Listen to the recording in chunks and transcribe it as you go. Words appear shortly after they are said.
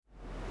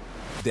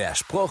Der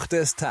Spruch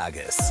des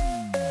Tages.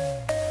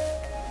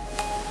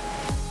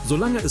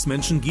 Solange es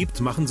Menschen gibt,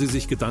 machen sie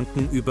sich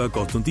Gedanken über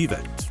Gott und die Welt.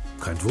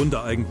 Kein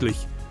Wunder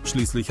eigentlich.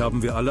 Schließlich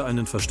haben wir alle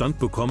einen Verstand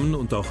bekommen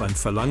und auch ein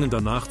Verlangen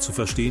danach zu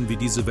verstehen, wie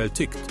diese Welt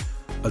tickt.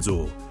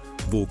 Also,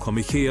 wo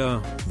komme ich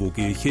her? Wo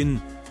gehe ich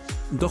hin?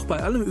 Doch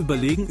bei allem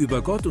Überlegen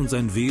über Gott und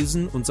sein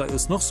Wesen, und sei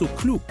es noch so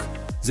klug,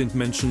 sind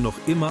Menschen noch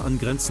immer an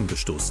Grenzen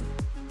gestoßen.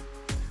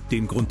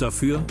 Den Grund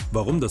dafür,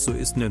 warum das so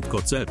ist, nennt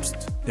Gott selbst.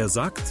 Er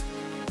sagt: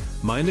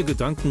 Meine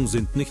Gedanken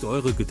sind nicht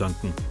eure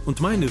Gedanken und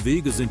meine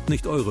Wege sind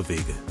nicht eure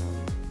Wege.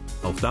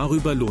 Auch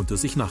darüber lohnt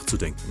es sich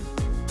nachzudenken.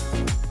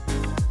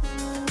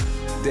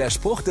 Der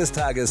Spruch des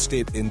Tages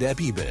steht in der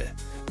Bibel.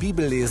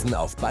 Bibellesen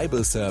auf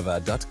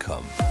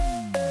bibleserver.com.